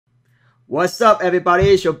What's up, everybody?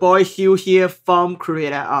 It's your boy Hugh here from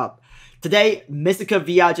Creator Up. Today, Mistika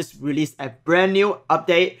VR just released a brand new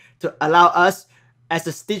update to allow us as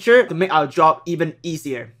a stitcher to make our job even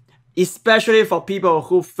easier, especially for people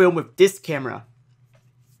who film with this camera,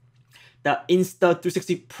 the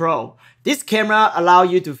Insta360 Pro. This camera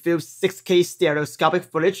allows you to film 6K stereoscopic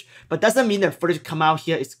footage, but doesn't mean the footage come out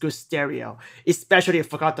here is good stereo, especially if you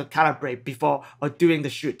forgot to calibrate before or during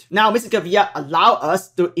the shoot. Now, Mistika VR allow us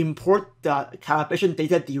to import the calibration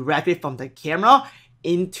data directly from the camera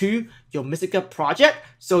into your Mistika project,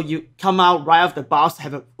 so you come out right off the box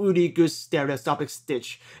have a really good stereoscopic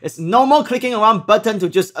stitch. It's no more clicking around button to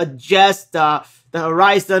just adjust the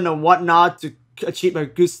horizon or whatnot to achieve a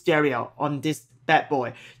good stereo on this bad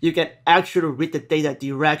boy. You can actually read the data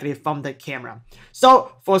directly from the camera.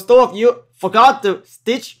 So for those of you forgot to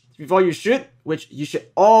stitch before you shoot, which you should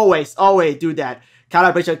always do that.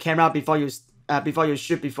 Calibrate your camera before you shoot, before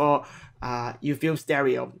you film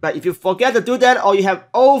stereo. But if you forget to do that, or you have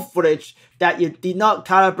old footage that you did not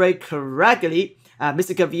calibrate correctly,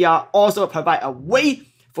 Mistika VR also provide a way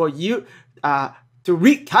for you to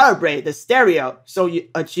recalibrate the stereo so you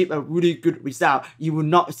achieve a really good result. You will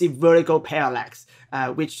not see vertical parallax,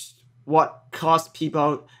 which what cause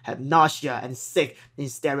people have nausea and sick in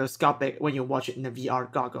stereoscopic when you watch it in the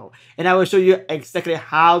VR goggle. And I will show you exactly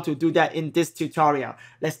how to do that in this tutorial.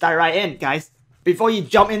 Let's dive right in, guys. Before you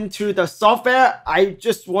jump into the software, I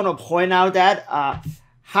just want to point out that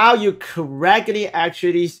how you correctly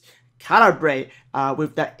actually calibrate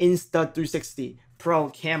with the Insta360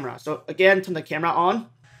 Pro camera. So again, turn the camera on.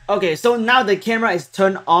 Okay, so now the camera is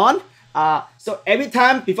turned on. So every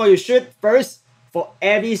time before you shoot, first for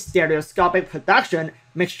every stereoscopic production,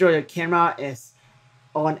 make sure your camera is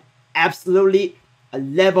on absolutely a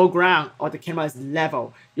level ground, or the camera is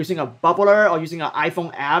level. Using a bubbler or using an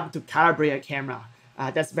iPhone app to calibrate a camera.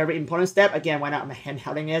 That's a very important step. Again, why not? I'm hand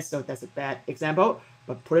holding it, so that's a bad example.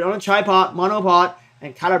 But put it on a tripod, monopod,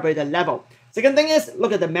 and calibrate the level. Second thing is,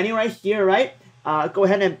 look at the menu right here, right? Go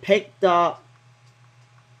ahead and pick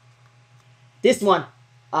this one,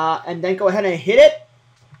 and then go ahead and hit it.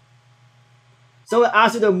 So it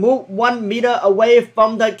asks you to move 1 meter away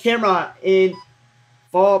from the camera in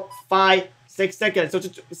 4, 5, 6 seconds. So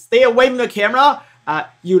just stay away from the camera.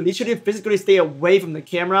 You literally physically stay away from the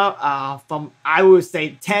camera from, I would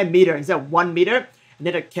say, 10 meters instead of 1 meter, and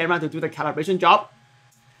then the camera to do the calibration job.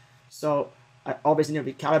 So I always need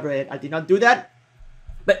to recalibrate. I did not do that.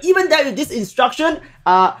 But even that with this instruction,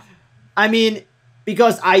 I mean,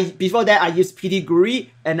 because before that I used PT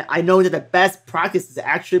GUI, and I know that the best practice is to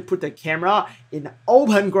actually put the camera in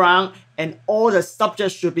open ground, and all the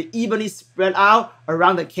subjects should be evenly spread out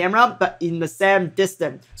around the camera, but in the same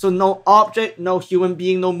distance. So no object, no human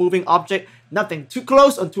being, no moving object, nothing too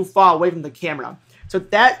close or too far away from the camera. So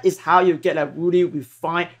that is how you get a really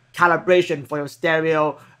refined calibration for your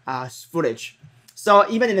stereo footage. So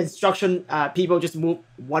even in the instruction, people just move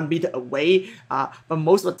 1 meter away, but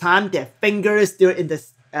most of the time their fingers still in the,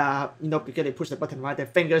 because they push the button, right? Their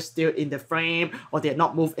fingers still in the frame, or they're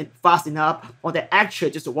not moving fast enough, or they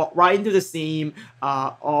actually just walk right into the scene,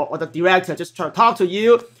 or the director just try to talk to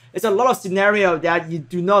you. It's a lot of scenario that you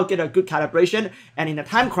do not get a good calibration, and in a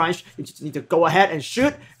time crunch, you just need to go ahead and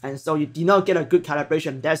shoot, and so you do not get a good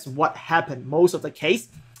calibration. That's what happened most of the case.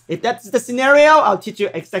 If that's the scenario, I'll teach you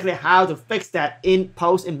exactly how to fix that in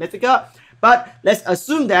post in Mistika. But let's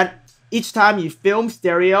assume that each time you film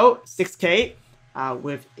stereo 6K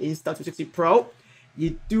with Insta360 Pro,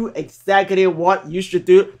 you do exactly what you should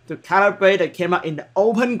do to calibrate the camera in the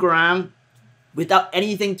open ground without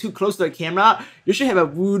anything too close to the camera. You should have a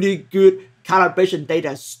really good calibration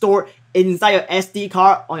data stored inside your SD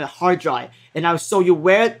card on your hard drive. And I'll show you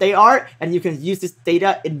where they are, and you can use this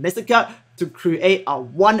data in Mistika to create a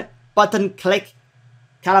one-button click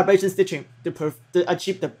calibration stitching to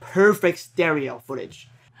achieve the perfect stereo footage.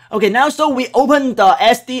 Okay, now so we open the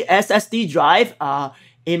SSD drive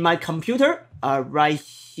in my computer right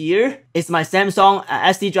here. It's my Samsung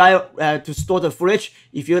SD drive to store the footage.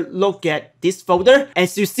 If you look at this folder,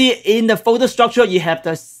 as you see in the folder structure, you have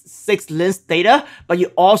the 6 lens data, but you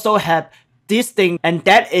also have this thing, and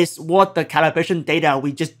that is what the calibration data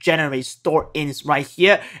we just generate stored in right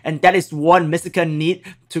here, and that is what Mistika need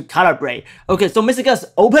to calibrate. Okay, so Mistika is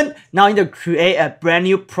open. Now I need to create a brand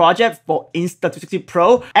new project for Insta360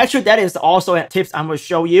 Pro. Actually, that is also a tips I'm going to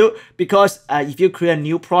show you, because if you create a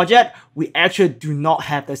new project, we actually do not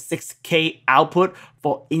have the 6K output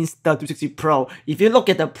for Insta360 Pro. If you look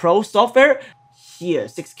at the Pro software, here,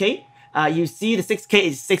 6K, you see the 6K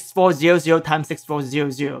is 6400 times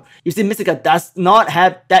 6400. You see Mistika does not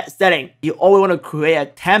have that setting. You always want to create a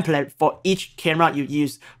template for each camera you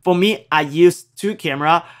use. For me, I use 2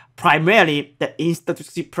 cameras, primarily the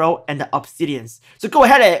Insta360 Pro and the Obsidians. So go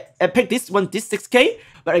ahead and pick this one, this 6K.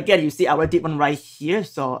 But again, you see I already did one right here,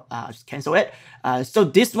 so just cancel it. So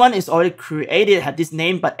this one is already created, have this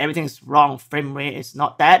name, but everything is wrong. Frame rate is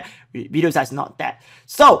not that, video size is not that.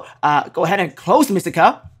 So go ahead and close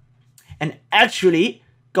Mistika and actually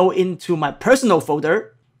go into my personal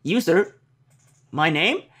folder, user, my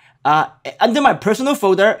name. Under my personal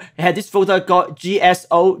folder, I have this folder called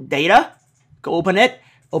GSO data. Go open it,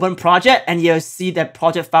 open project, and you'll see that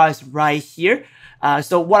project file is right here.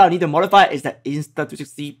 So what I need to modify is the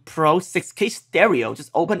Insta360 Pro 6K stereo.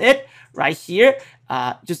 Just open it right here.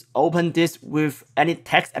 Just open this with any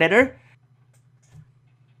text editor.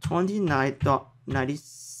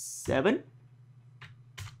 29.97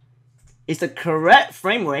 is the correct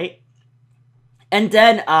frame rate. And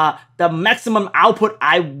then the maximum output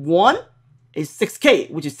I want is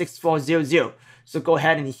 6K, which is 6400. So go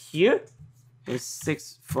ahead and here is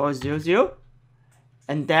 6400.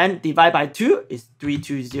 And then divide by 2 is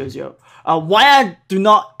 3200. Why I do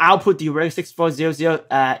not output direct 6400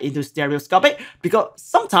 into stereoscopic? Because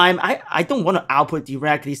sometimes I don't want to output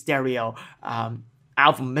directly stereo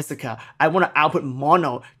out from Mistika. I want to output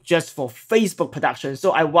mono just for Facebook production.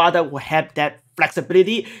 So I rather will have that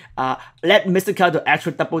flexibility. Let Mistika to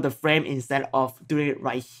actually double the frame instead of doing it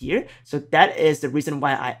right here. So that is the reason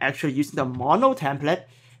why I actually use the mono template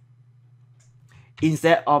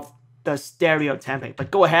instead of the stereo template. But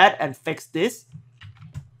go ahead and fix this.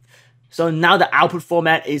 So now the output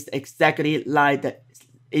format is exactly like the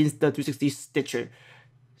Insta360 Stitcher.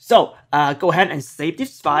 So go ahead and save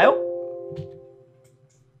this file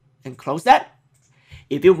and close that.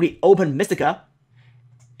 If you reopen Mistika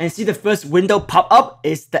and see the first window pop up,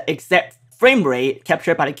 is the exact frame rate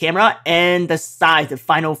captured by the camera and the size, the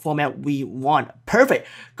final format we want. Perfect.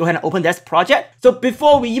 Go ahead and open this project. So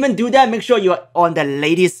before we even do that, make sure you're on the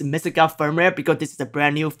latest Mistika firmware because this is a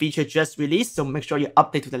brand new feature just released. So make sure you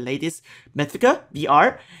update to the latest Mistika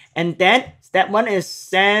VR. And then step 1 is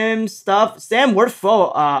same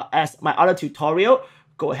workflow as my other tutorial.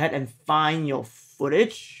 Go ahead and find your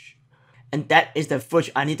footage. And that is the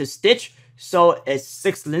footage I need to stitch. So it's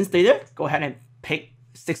 6 lens data. Go ahead and pick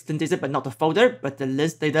 6 lens data, but not the folder, but the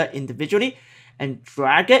lens data individually, and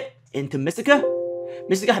drag it into Mistika.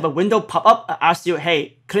 Mistika have a window pop up, asks you,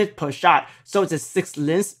 hey, click per shot. So it's a 6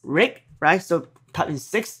 lens rig, right? So type in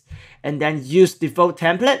 6, and then use default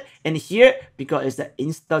template. And here, because it's the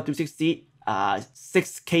Insta360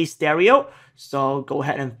 6K stereo, so go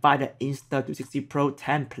ahead and find the Insta360 Pro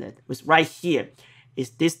template. Which right here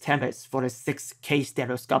is this template for the 6K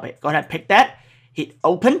stereoscopic. Go ahead and pick that, hit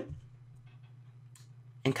open,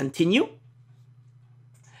 and continue.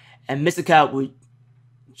 And Mistika will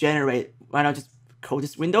generate, why not just close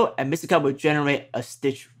this window, and Mistika will generate a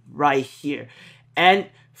stitch right here. And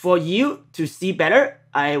for you to see better,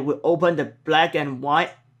 I will open the black and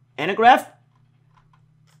white anagraph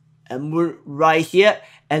and move right here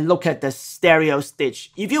and look at the stereo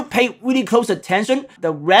stitch. If you pay really close attention,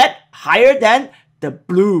 the red higher than the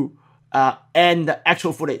blue and the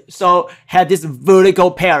actual footage. So have this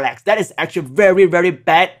vertical parallax. That is actually very, very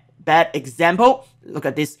bad example. Look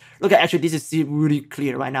at this. Look at, actually this is really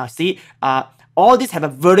clear right now. See, all these have a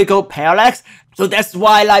vertical parallax. So that's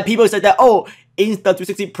why like people say that, oh,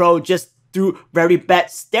 Insta360 Pro just do very bad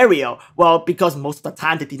stereo. Well, because most of the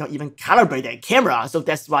time they did not even calibrate their camera, so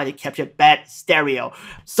that's why they capture bad stereo.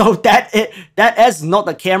 So that is not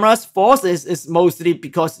the camera's fault. It's mostly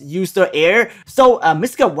because user error. So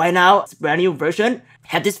Mistika right now, it's brand new version,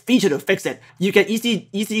 have this feature to fix it. You can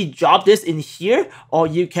easily drop this in here, or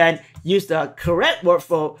you can use the correct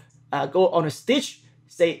workflow. Go on a stitch,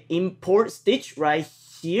 say import stitch right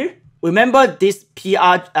here. Remember this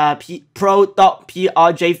pro.prj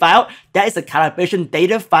file? That is a calibration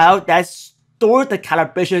data file that stores the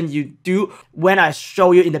calibration you do when I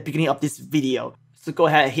show you in the beginning of this video. So go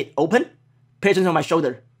ahead and hit open. Pay attention to my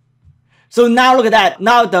shoulder. So now look at that.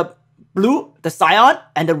 Now the blue, the cyan,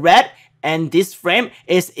 and the red, and this frame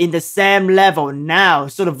is in the same level now.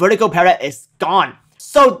 So the vertical parallax is gone.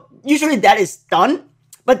 So usually that is done.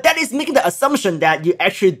 But that is making the assumption that you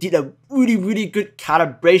actually did a really, really good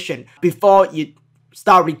calibration before you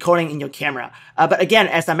start recording in your camera. But again,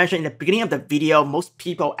 as I mentioned in the beginning of the video, most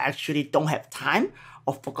people actually don't have time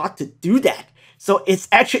or forgot to do that. So it's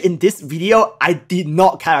actually in this video, I did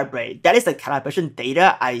not calibrate. That is the calibration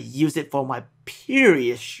data. I use it for my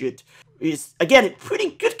period shoot. It's, again,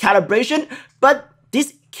 pretty good calibration, but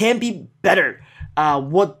this can be better.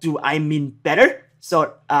 what do I mean better?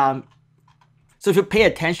 So if you pay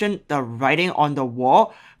attention, the writing on the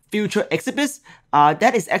wall, future exhibits,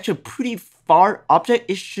 that is actually pretty far object.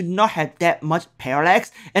 It should not have that much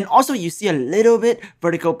parallax, and also you see a little bit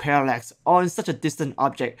vertical parallax on such a distant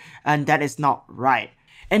object, and that is not right.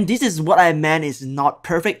 And this is what I meant is not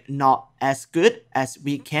perfect, not as good as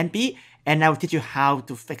we can be, and I will teach you how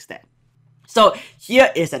to fix that. So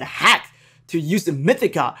here is a hack to use the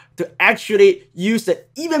Mistika to actually use an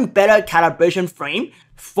even better calibration frame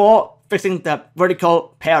for fixing the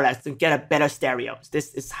vertical parallax to get a better stereo.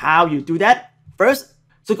 This is how you do that. First,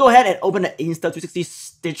 so go ahead and open the Insta360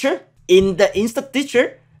 Stitcher. In the Insta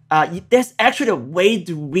Stitcher, there's actually a way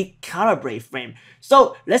to recalibrate frame.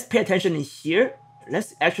 So let's pay attention in here.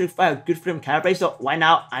 Let's actually find a good frame calibrate. So right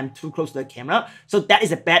now I'm too close to the camera. So that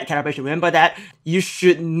is a bad calibration. Remember that you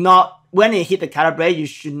should not, when you hit the calibrate, you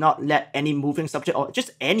should not let any moving subject or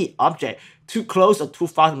just any object too close or too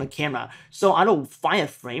far from the camera. So I don't find a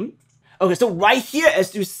frame. Okay, so right here,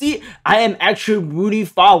 as you see, I am actually really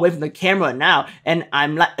far away from the camera now, and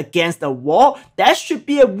I'm like against the wall. That should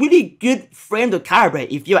be a really good frame to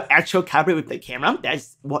calibrate. If you're actually calibrate with the camera,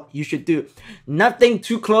 that's what you should do. Nothing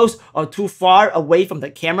too close or too far away from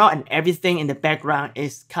the camera, and everything in the background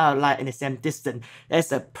is kind of like in the same distance.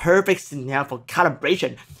 That's a perfect scenario for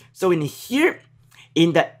calibration. So in here,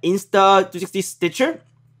 in the Insta360 Stitcher,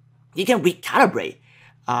 you can recalibrate.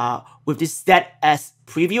 With this set as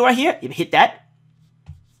preview right here, if you hit that,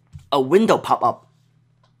 a window pop up.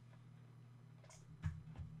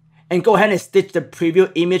 And go ahead and stitch the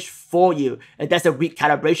preview image for you. And that's a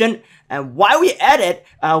recalibration. And while we at it,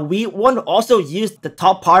 we want to also use the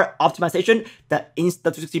top part optimization that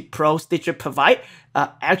Insta360 Pro Stitcher provide.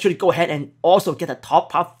 Actually go ahead and also get the top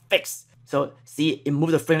part fixed. So see, it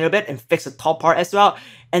moves the frame a little bit and fix the top part as well.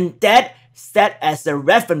 And that set as a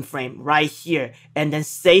reference frame right here, and then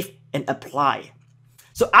save and apply.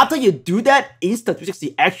 So after you do that,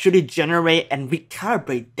 Insta360 actually generate and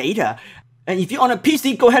recalibrate data. And if you're on a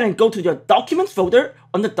PC, go ahead and go to your documents folder.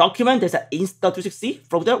 On the document, there's an Insta360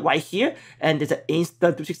 folder right here, and there's an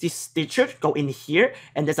Insta360 Stitcher. Go in here,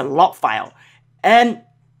 and there's a log file. And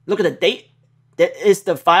look at the date. That is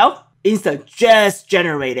the file. Insta just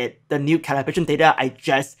generated the new calibration data I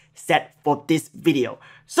just set for this video.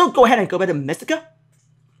 So go ahead and go back to Mistika.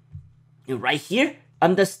 You're right here,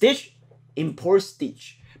 under Stitch, import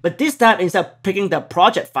Stitch. But this time, instead of picking the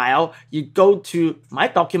project file, you go to My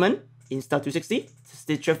Document, Insta360,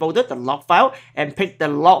 Stitcher folder, the log file, and pick the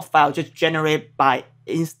log file just generated by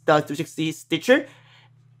Insta360 Stitcher.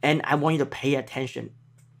 And I want you to pay attention.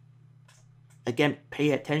 Again,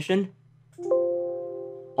 pay attention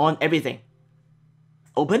on everything.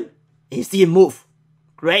 Open, and you see it move.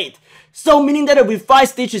 Great. So meaning that with 5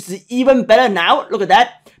 stitches is even better now. Look at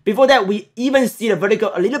that. Before that, we even see the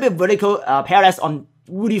vertical, a little bit vertical parallax on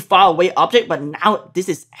really far away object, but now this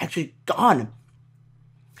is actually gone.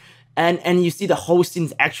 And you see the whole scene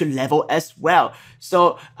is actually level as well.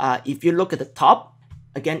 So if you look at the top,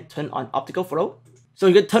 again, turn on optical flow. So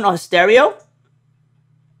you can turn on stereo.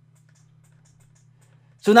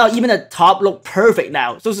 So now even the top look perfect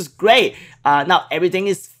now. So this is great. Now everything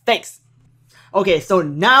is fixed. Okay, so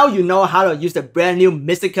now you know how to use the brand new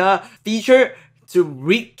Mistika feature to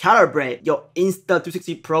recalibrate your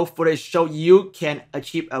Insta360 Pro footage so you can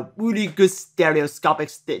achieve a really good stereoscopic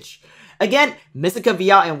stitch. Again, Mistika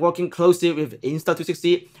VR and working closely with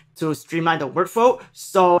Insta360 to streamline the workflow.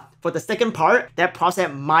 So for the second part, that process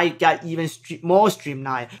might get even more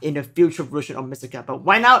streamlined in the future version of Mistika. But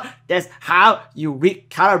right now, that's how you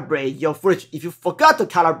recalibrate your footage. If you forgot to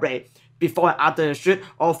calibrate before and after the shoot,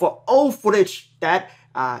 or for old footage that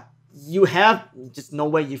you have, just no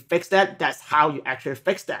way you fix that, that's how you actually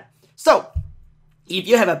fix that. So if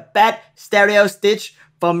you have a bad stereo stitch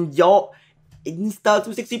from your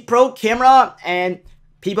Insta360 Pro camera and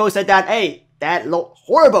people said that, hey, that looked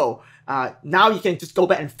horrible, now you can just go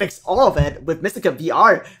back and fix all of it with Mistika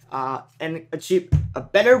VR and achieve a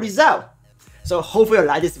better result. So hopefully you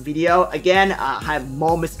like this video. Again, I have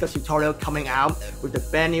more Mistika tutorial coming out with the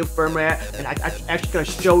brand new firmware, and I'm actually gonna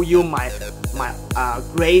show you my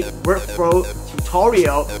great workflow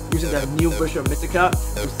tutorial using the new version of Mistika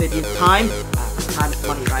to save you time. Time is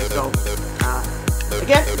money, right? So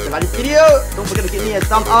again, if you like this video, don't forget to give me a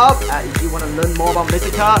thumb up. If you want to learn more about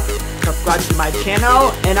Mistika, subscribe to my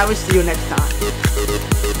channel, and I will see you next time.